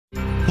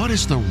What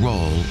is the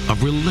role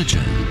of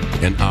religion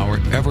in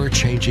our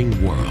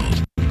ever-changing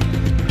world?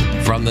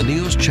 From the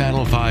News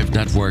Channel 5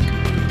 network,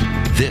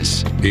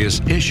 this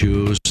is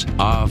Issues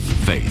of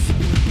Faith.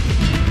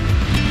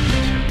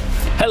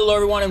 Hello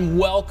everyone and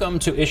welcome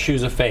to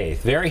Issues of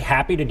Faith. Very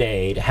happy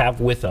today to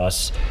have with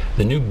us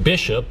the new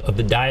Bishop of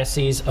the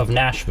Diocese of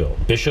Nashville,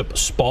 Bishop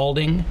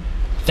Spalding.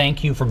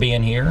 Thank you for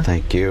being here.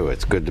 Thank you.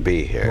 It's good to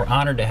be here. We're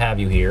honored to have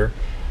you here.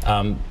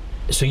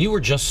 So you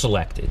were just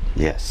selected.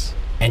 Yes.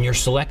 And you're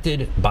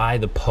selected by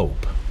the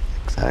Pope.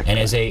 Exactly. And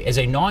as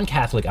a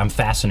non-Catholic, I'm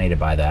fascinated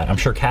by that. I'm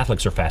sure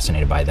Catholics are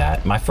fascinated by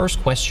that. My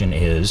first question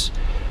is,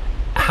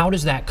 how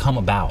does that come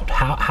about?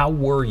 How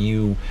were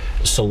you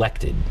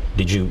selected?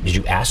 Did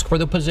you ask for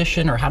the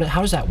position, or how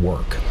does that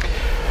work?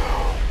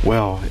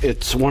 Well,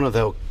 it's one of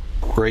the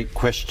great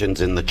questions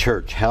in the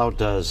church. How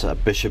does a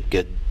bishop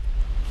get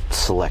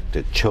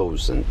selected,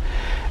 chosen?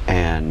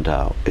 And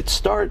it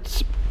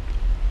starts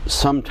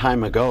some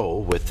time ago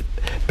with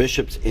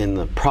bishops in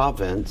the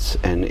province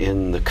and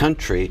in the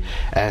country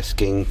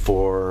asking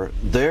for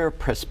their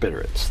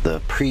presbyterates, the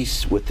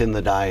priests within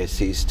the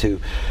diocese, to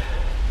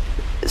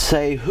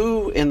say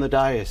who in the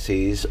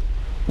diocese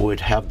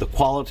would have the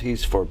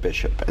qualities for a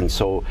bishop. And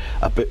so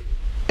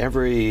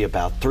every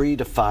about 3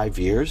 to 5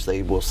 years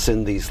they will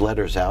send these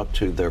letters out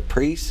to their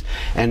priests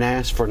and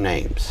ask for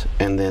names,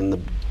 and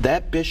then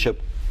that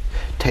bishop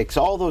takes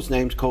all those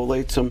names,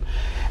 collates them,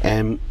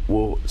 and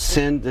will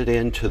send it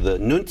in to the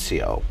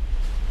nuncio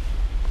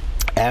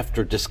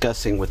after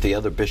discussing with the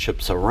other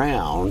bishops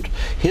around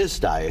his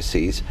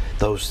diocese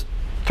those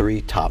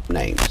 3 top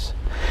names.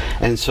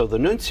 And so the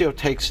nuncio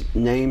takes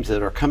names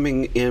that are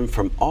coming in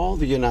from all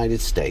the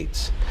United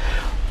States,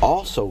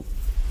 also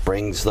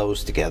brings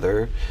those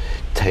together,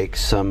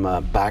 takes some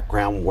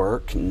background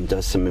work and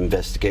does some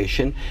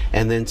investigation,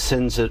 and then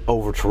sends it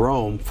over to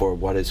Rome for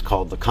what is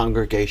called the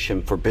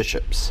Congregation for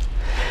Bishops.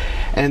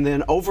 And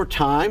then over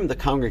time, the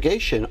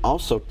congregation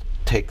also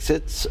takes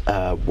its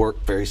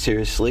work very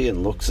seriously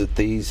and looks at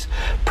these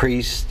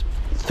priests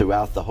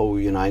throughout the whole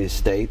United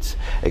States,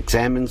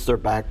 examines their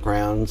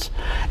backgrounds,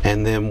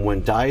 and then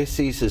when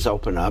dioceses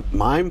open up,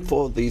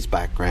 mindful of these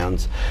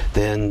backgrounds,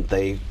 then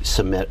they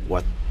submit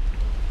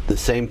the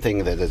same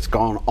thing that has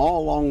gone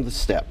all along the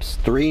steps.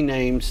 3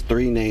 names,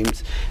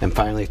 and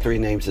finally 3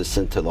 names is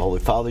sent to the Holy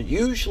Father,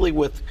 usually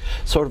with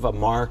sort of a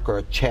mark or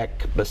a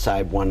check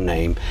beside one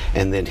name,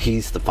 and then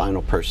he's the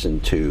final person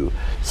to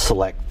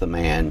select the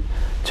man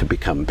to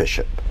become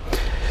bishop.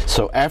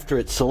 So after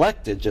it's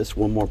selected, just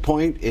one more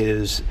point,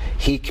 is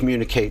he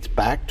communicates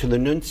back to the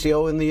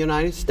nuncio in the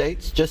United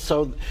States. Just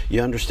so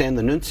you understand,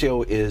 the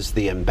nuncio is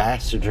the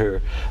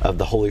ambassador of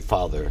the Holy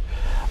Father.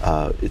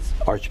 It's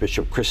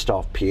Archbishop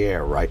Christophe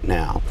Pierre right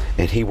now,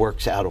 and he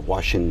works out of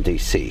Washington,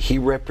 D.C. He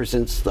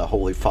represents the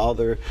Holy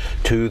Father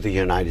to the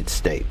United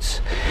States.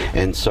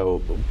 And so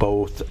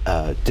both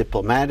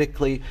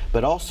diplomatically,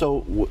 but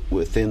also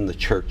within the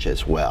church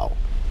as well.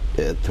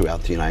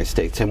 Throughout the United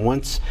States. And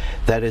once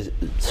that is,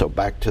 so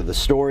back to the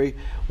story,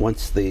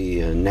 once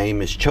the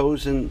name is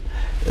chosen,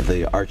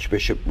 the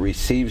Archbishop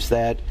receives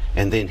that,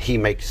 and then he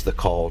makes the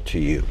call to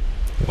you.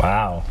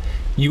 Wow.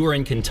 You were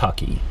in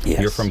Kentucky.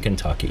 Yes. You're from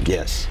Kentucky.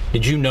 Yes.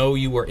 Did you know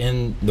you were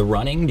in the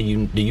running? Do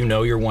you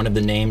know you're one of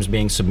the names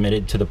being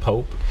submitted to the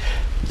Pope?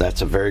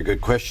 That's a very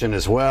good question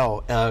as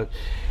well.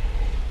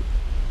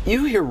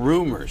 You hear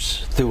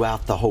rumors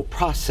throughout the whole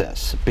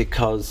process,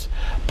 because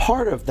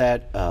part of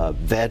that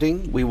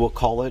vetting, we will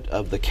call it,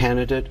 of the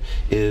candidate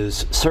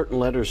is certain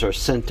letters are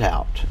sent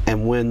out.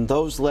 And when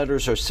those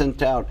letters are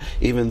sent out,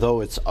 even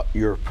though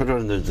you're put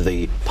under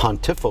the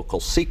pontifical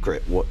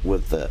secret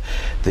with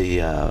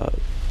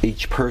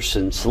each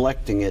person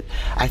selecting it,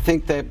 I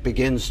think that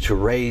begins to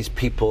raise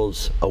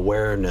people's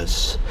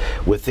awareness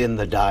within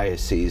the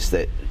diocese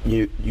that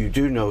you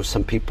do know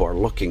some people are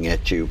looking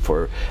at you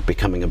for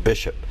becoming a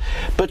bishop.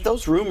 But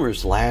those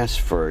rumors last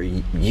for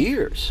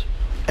years.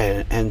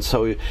 And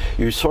so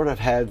you sort of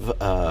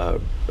have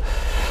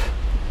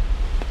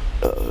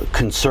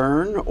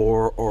concern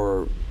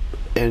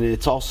and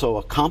it's also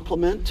a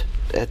compliment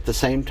at the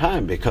same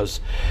time, because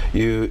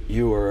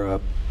you are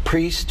a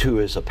priest who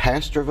is a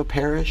pastor of a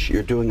parish.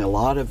 You're doing a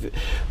lot of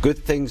good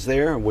things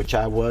there, which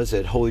I was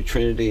at Holy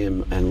Trinity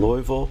in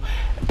Louisville,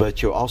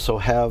 but you also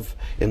have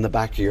in the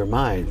back of your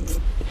mind,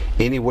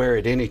 anywhere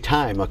at any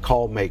time a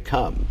call may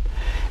come.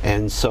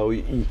 And so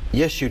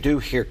yes, you do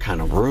hear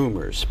kind of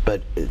rumors,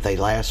 but they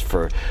last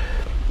for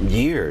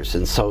years,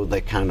 and so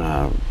they kind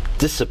of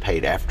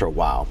dissipate after a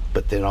while,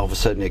 but then all of a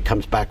sudden it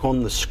comes back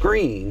on the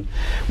screen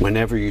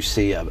whenever you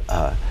see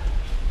a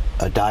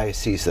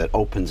diocese that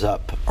opens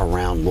up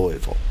around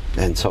Louisville.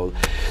 And so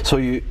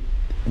the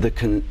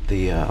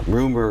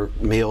rumor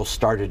mill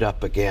started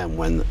up again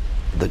when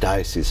the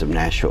Diocese of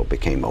Nashville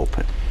became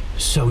open.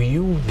 So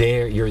you're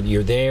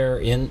there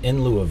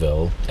in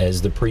Louisville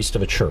as the priest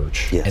of a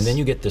church, yes, and then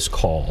you get this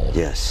call.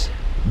 Yes.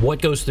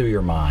 What goes through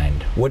your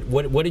mind?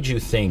 What did you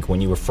think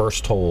when you were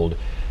first told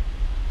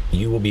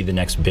you will be the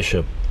next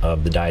bishop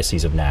of the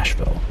Diocese of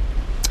Nashville?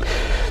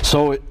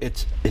 So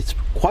it's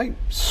quite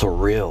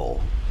surreal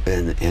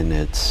in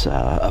its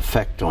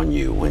effect on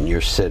you when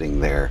you're sitting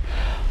there.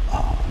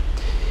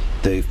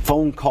 The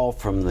phone call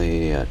from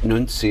the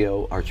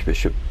nuncio,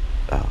 Archbishop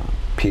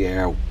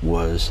Pierre,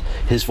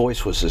 his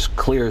voice was as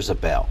clear as a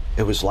bell.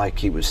 It was like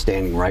he was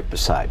standing right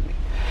beside me.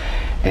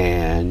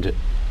 And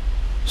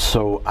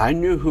so I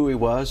knew who he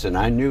was, and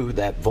I knew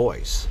that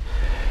voice.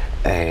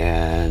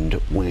 And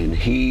when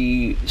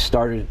he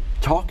started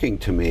talking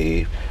to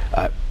me,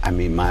 I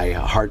mean, my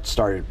heart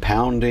started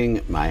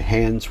pounding, my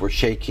hands were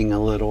shaking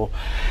a little,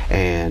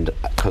 and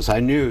because I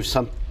knew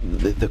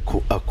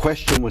a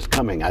question was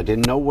coming. I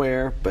didn't know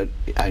where, but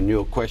I knew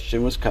a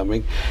question was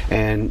coming,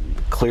 and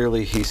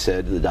clearly he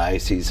said the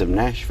Diocese of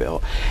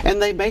Nashville.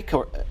 And they make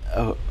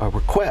a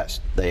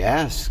request. They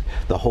ask,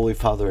 the Holy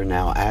Father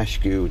now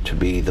asks you to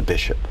be the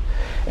bishop,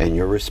 and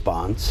your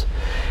response.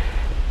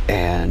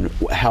 And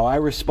how I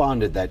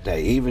responded that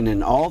day, even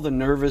in all the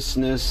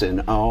nervousness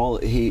and all,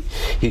 he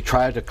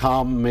tried to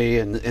calm me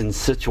in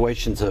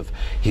situations of,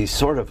 he's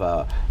sort of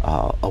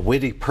a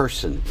witty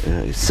person,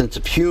 a sense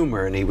of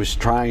humor, and he was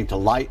trying to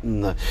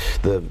lighten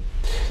the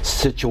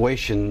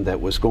situation that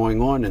was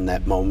going on in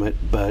that moment.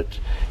 But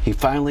he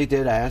finally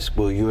did ask,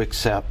 will you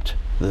accept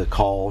the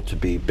call to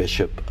be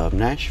Bishop of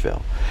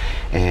Nashville?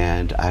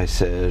 And I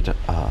said,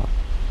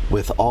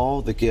 with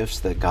all the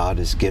gifts that God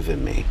has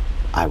given me,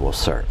 I will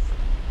serve.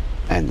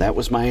 And that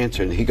was my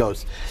answer. And he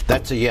goes,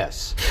 that's a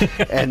yes.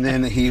 And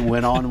then he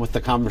went on with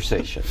the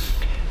conversation.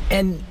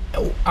 And,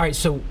 all right,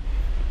 so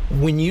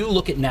when you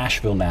look at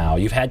Nashville now,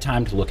 you've had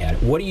time to look at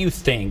it. What do you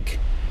think,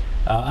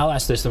 I'll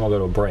ask this, then we'll go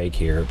to a break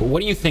here, but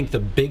what do you think the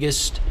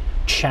biggest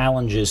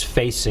challenges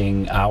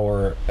facing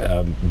our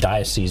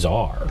diocese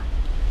are?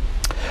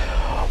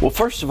 Well,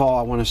 first of all,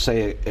 I want to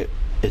say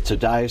it's a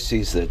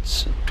diocese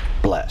that's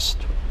blessed.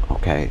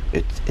 Okay,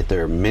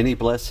 there are many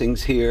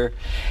blessings here,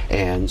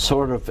 and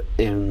sort of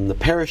in the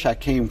parish I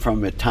came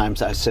from, at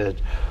times I said,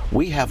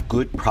 we have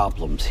good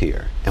problems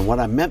here. And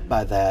what I meant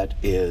by that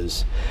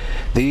is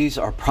these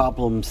are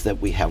problems that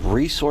we have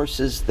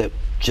resources that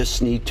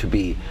just need to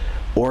be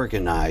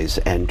organized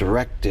and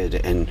directed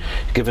and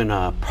given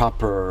a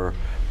proper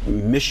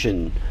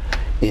mission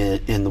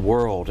in the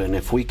world. And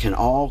if we can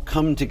all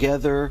come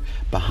together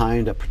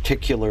behind a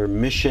particular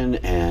mission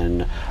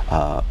and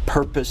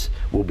purpose,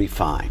 we'll be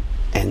fine.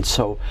 And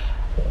so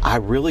I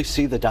really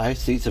see the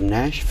Diocese of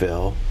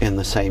Nashville in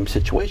the same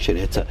situation.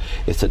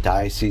 It's a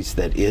diocese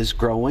that is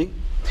growing.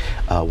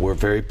 We're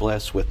very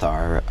blessed with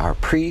our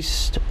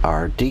priests,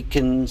 our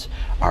deacons,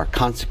 our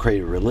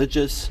consecrated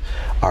religious,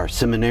 our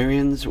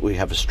seminarians. We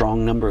have a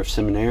strong number of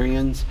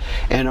seminarians,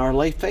 and our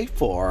lay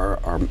faithful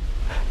are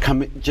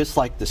coming, just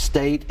like the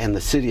state and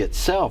the city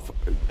itself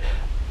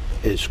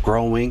is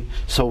growing,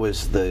 so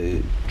is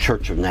the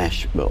Church of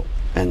Nashville.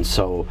 And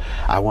so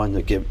I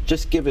wanted to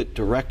give it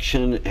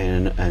direction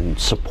and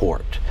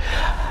support.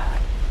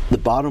 The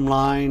bottom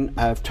line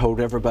I've told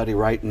everybody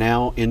right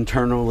now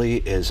internally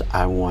is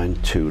I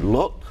want to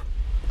look,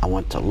 I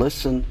want to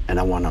listen, and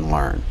I want to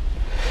learn.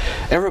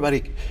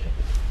 Everybody,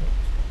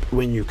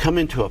 when you come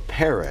into a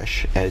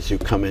parish, as you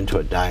come into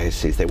a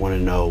diocese, they want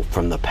to know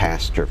from the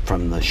pastor,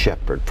 from the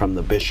shepherd, from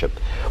the bishop,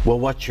 well,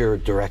 what's your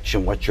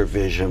direction, what's your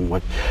vision,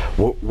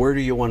 where do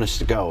you want us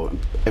to go?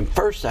 And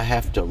first I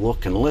have to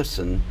look and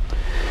listen,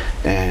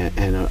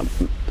 and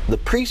the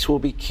priest will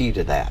be key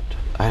to that.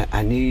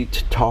 I need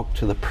to talk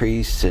to the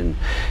priests and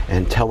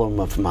tell them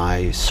of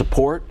my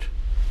support,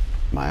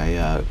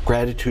 my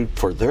gratitude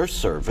for their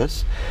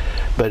service.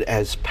 But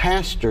as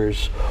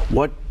pastors,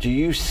 what do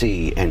you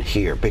see and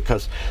hear?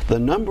 Because the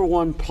number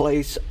one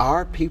place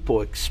our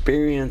people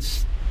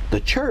experience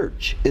the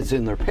church is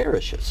in their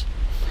parishes,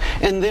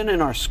 and then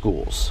in our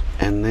schools,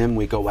 and then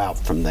we go out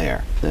from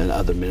there in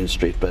other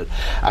ministries. But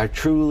I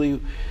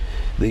truly,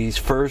 these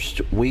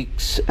first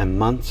weeks and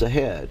months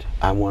ahead,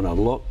 I want to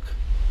look,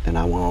 and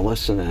I want to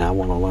listen, and I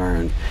want to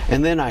learn,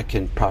 and then I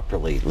can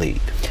properly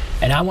lead.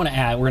 And I want to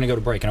add, we're going to go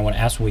to break, and I want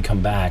to ask when we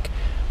come back,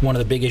 one of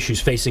the big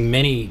issues facing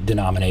many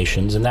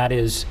denominations, and that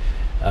is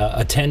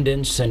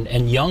attendance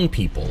and young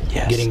people,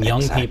 yes, getting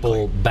young exactly.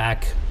 people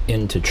back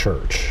into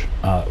church.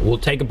 We'll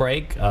take a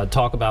break,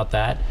 talk about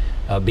that,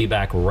 be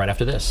back right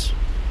after this.